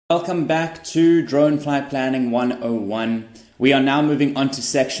Welcome back to Drone Flight Planning 101. We are now moving on to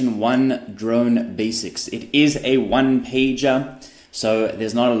section 1, drone basics. It is a one-pager, so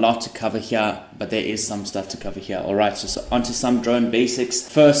there's not a lot to cover here, but there is some stuff to cover here. Alright, so onto some drone basics.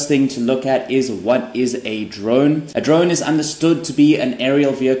 First thing to look at is, what is a drone? A drone is understood to be an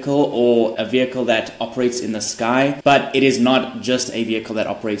aerial vehicle or a vehicle that operates in the sky, but it is not just a vehicle that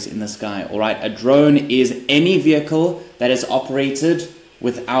operates in the sky. Alright, a drone is any vehicle that is operated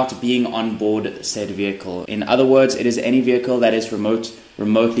without being on board said vehicle. In other words, it is any vehicle that is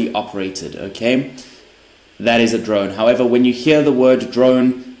remotely operated, okay? That is a drone. However, when you hear the word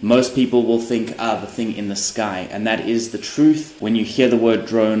drone, most people will think, the thing in the sky, and that is the truth. When you hear the word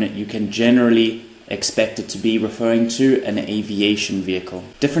drone, you can generally expect it to be referring to an aviation vehicle.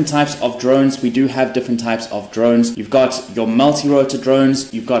 Different types of drones. We do have different types of drones. You've got your multi-rotor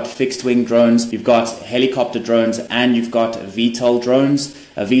drones, you've got fixed-wing drones, you've got helicopter drones, and you've got VTOL drones.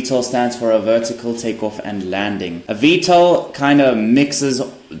 A VTOL stands for a vertical takeoff and landing. A VTOL kind of mixes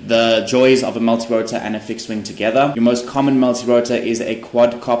the joys of a multi-rotor and a fixed wing together. Your most common multi-rotor is a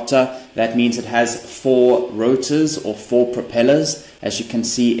quadcopter. That means it has 4 rotors or 4 propellers, as you can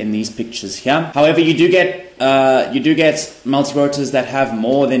see in these pictures here. However, you do get multi-rotors that have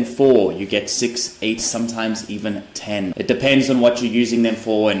more than 4. You get 6, 8, sometimes even 10. It depends on what you're using them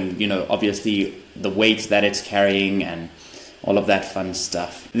for, and obviously the weight that it's carrying and all of that fun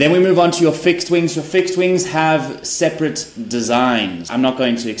stuff. Then we move on to your fixed wings. Your fixed wings have separate designs. I'm not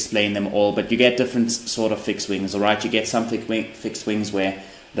going to explain them all, but you get different sort of fixed wings, alright? You get some fixed wings where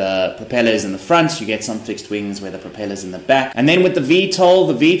the propeller is in the front, you get some fixed wings where the propeller is in the back. And then with the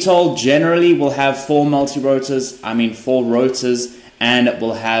VTOL generally will have 4 rotors, and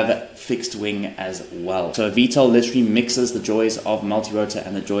will have fixed wing as well. So a VTOL literally mixes the joys of multi-rotor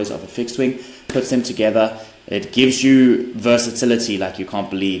and the joys of a fixed wing, puts them together. It gives you versatility like you can't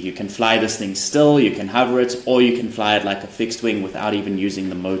believe. You can fly this thing still, you can hover it, or you can fly it like a fixed wing without even using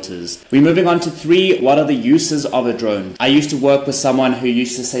the motors. We're moving on to 3, what are the uses of a drone? I used to work with someone who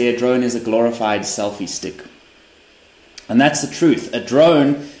used to say a drone is a glorified selfie stick. And that's the truth. A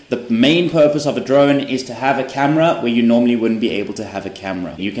drone, the main purpose of a drone is to have a camera where you normally wouldn't be able to have a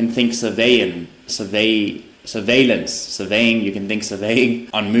camera. You can think surveying. You can think surveying.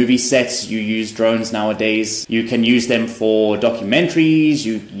 On movie sets, you use drones nowadays. You can use them for documentaries,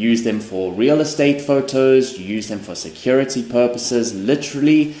 you use them for real estate photos, you use them for security purposes.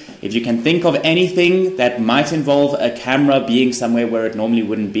 Literally, if you can think of anything that might involve a camera being somewhere where it normally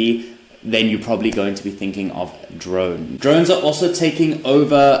wouldn't be, then you're probably going to be thinking of drone. Drones are also taking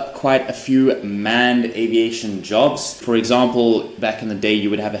over quite a few manned aviation jobs. For example, back in the day,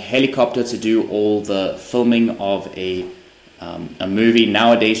 you would have a helicopter to do all the filming of a movie.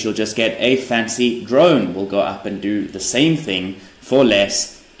 Nowadays, you'll just get a fancy drone. Will go up and do the same thing for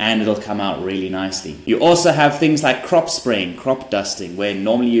less, and it'll come out really nicely. You also have things like crop spraying, crop dusting, where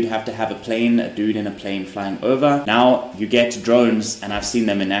normally you'd have to have a dude in a plane flying over. Now you get drones, and I've seen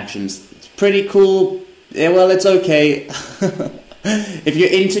them in action. It's pretty cool. Yeah, well, it's okay. If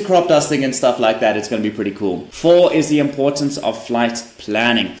you're into crop dusting and stuff like that, it's going to be pretty cool. 4 is the importance of flight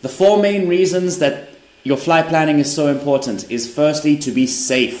planning. The 4 main reasons that your flight planning is so important is, firstly, to be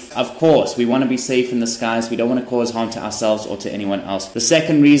safe. Of course, we want to be safe in the skies. We don't want to cause harm to ourselves or to anyone else. The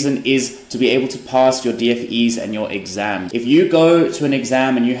second reason is to be able to pass your DFEs and your exams. If you go to an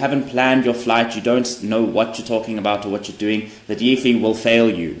exam and you haven't planned your flight, you don't know what you're talking about or what you're doing, the DFE will fail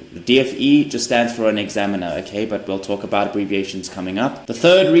you. The DFE just stands for an examiner, okay? But we'll talk about abbreviations coming up. The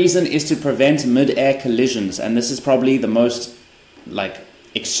third reason is to prevent mid-air collisions, and this is probably the most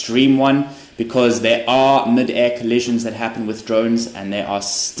extreme one, because there are mid-air collisions that happen with drones, and there are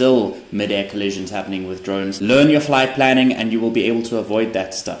still mid-air collisions happening with drones. Learn your flight planning and you will be able to avoid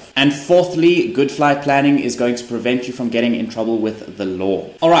that stuff. And fourthly, good flight planning is going to prevent you from getting in trouble with the law.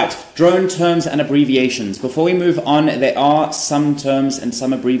 Alright, drone terms and abbreviations. Before we move on, there are some terms and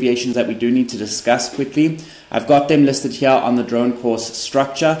some abbreviations that we do need to discuss quickly. I've got them listed here on the drone course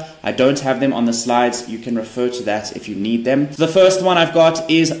structure. I don't have them on the slides. You can refer to that if you need them. The first one I've got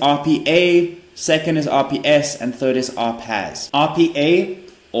is RPA, second is RPS, and third is RPAS. RPA,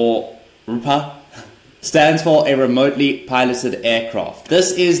 or RPA, stands for a remotely piloted aircraft.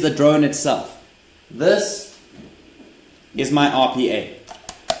 This is the drone itself. This is my RPA.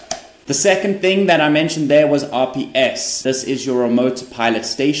 The second thing that I mentioned there was RPS. This is your remote pilot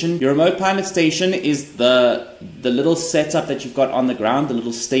station. Your remote pilot station is the little setup that you've got on the ground, the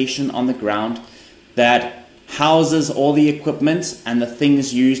little station on the ground that houses all the equipment and the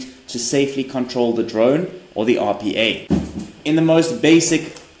things used to safely control the drone, or the RPA. In the most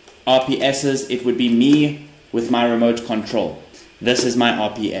basic RPSs, it would be me with my remote control. This is my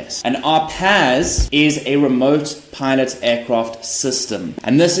RPS. An RPAS is a remote pilot aircraft system.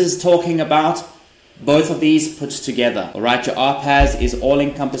 And this is talking about both of these put together. Alright, your RPAS is all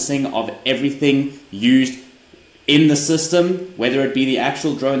encompassing of everything used in the system, whether it be the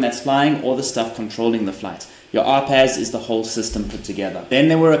actual drone that's flying or the stuff controlling the flight. Your RPAS is the whole system put together. Then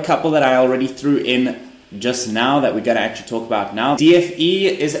there were a couple that I already threw in just now that we're going to actually talk about now.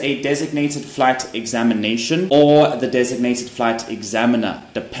 DFE is a designated flight examination or the designated flight examiner,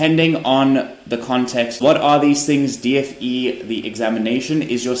 depending on the context. What are these things? DFE, the examination,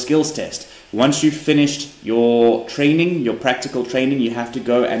 is your skills test. Once you've finished your training, your practical training, you have to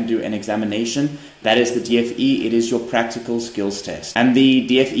go and do an examination. That is the DFE. It is your practical skills test. And the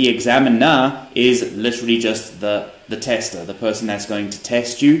DFE examiner is literally just the tester, the person that's going to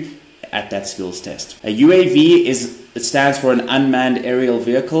test you at that skills test. A UAV it stands for an unmanned aerial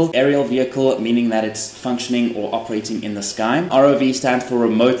vehicle. Aerial vehicle meaning that it's functioning or operating in the sky. ROV stands for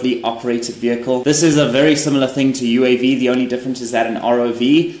remotely operated vehicle. This is a very similar thing to UAV. The only difference is that an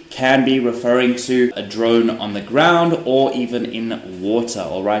ROV can be referring to a drone on the ground or even in water.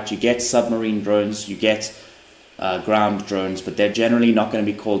 Alright, you get submarine drones, you get ground drones, but they're generally not going to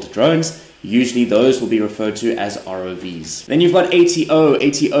be called drones. Usually those will be referred to as ROVs. Then you've got ATO.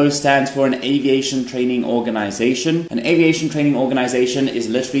 ATO stands for an aviation training organization. An aviation training organization is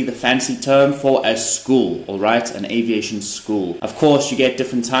literally the fancy term for a school, alright? An aviation school. Of course, you get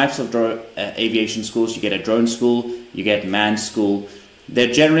different types of aviation schools. You get a drone school, you get manned school.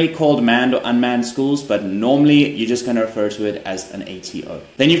 They're generally called manned or unmanned schools, but normally you're just going to refer to it as an ATO.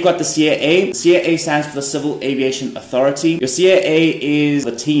 Then you've got the CAA. CAA stands for the Civil Aviation Authority. Your CAA is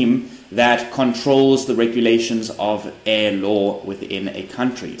the team that controls the regulations of air law within a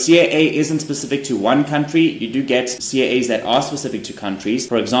country. CAA isn't specific to one country. You do get CAAs that are specific to countries.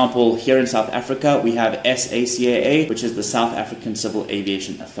 For example, here in South Africa, we have SACAA, which is the South African Civil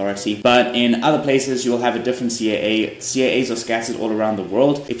Aviation Authority. But in other places, you will have a different CAA. CAAs are scattered all around the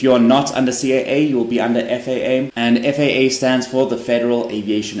world. If you are not under CAA, you will be under FAA. And FAA stands for the Federal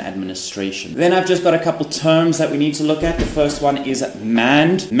Aviation Administration. Then I've just got a couple terms that we need to look at. The first one is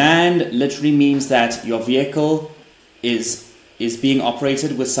manned. Manned literally means that your vehicle is being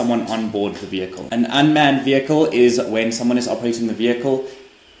operated with someone on board the vehicle. An unmanned vehicle is when someone is operating the vehicle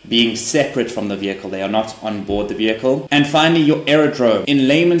being separate from the vehicle. They are not on board the vehicle. And finally, your aerodrome. In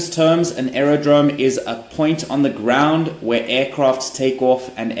layman's terms, an aerodrome is a point on the ground where aircrafts take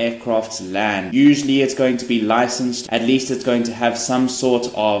off and aircrafts land. Usually it's going to be licensed. At least it's going to have some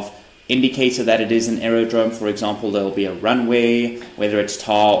sort of indicator that it is an aerodrome. For example, there will be a runway, whether it's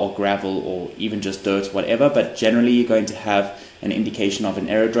tar or gravel or even just dirt, whatever, but generally you're going to have an indication of an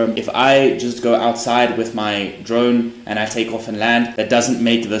aerodrome. If I just go outside with my drone and I take off and land, that doesn't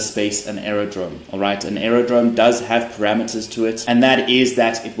make this space an aerodrome. Alright, an aerodrome does have parameters to it, and that is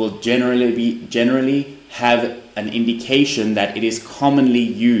that it will generally have an indication that it is commonly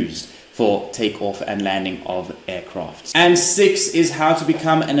used for takeoff and landing of aircraft. And 6 is how to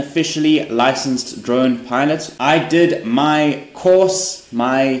become an officially licensed drone pilot. I did my course,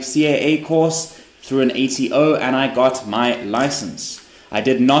 my CAA course, through an ATO, and I got my license. I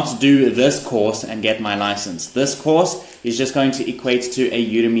did not do this course and get my license. This course is just going to equate to a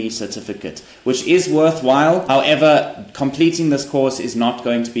Udemy certificate, which is worthwhile. However, completing this course is not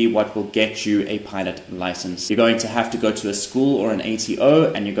going to be what will get you a pilot license. You're going to have to go to a school or an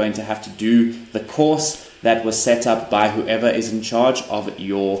ATO, and you're going to have to do the course that was set up by whoever is in charge of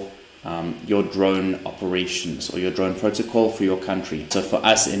your drone operations or your drone protocol for your country. So for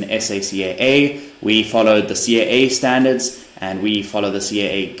us in SACAA, we followed the CAA standards and we follow the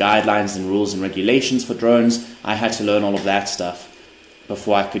CAA guidelines and rules and regulations for drones. I had to learn all of that stuff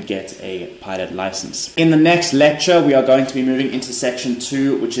before I could get a pilot license. In the next lecture, we are going to be moving into section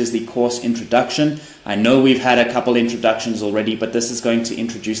 2, which is the course introduction. I know we've had a couple introductions already, but this is going to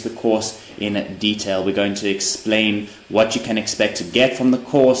introduce the course in detail. We're going to explain what you can expect to get from the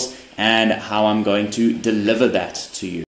course and how I'm going to deliver that to you.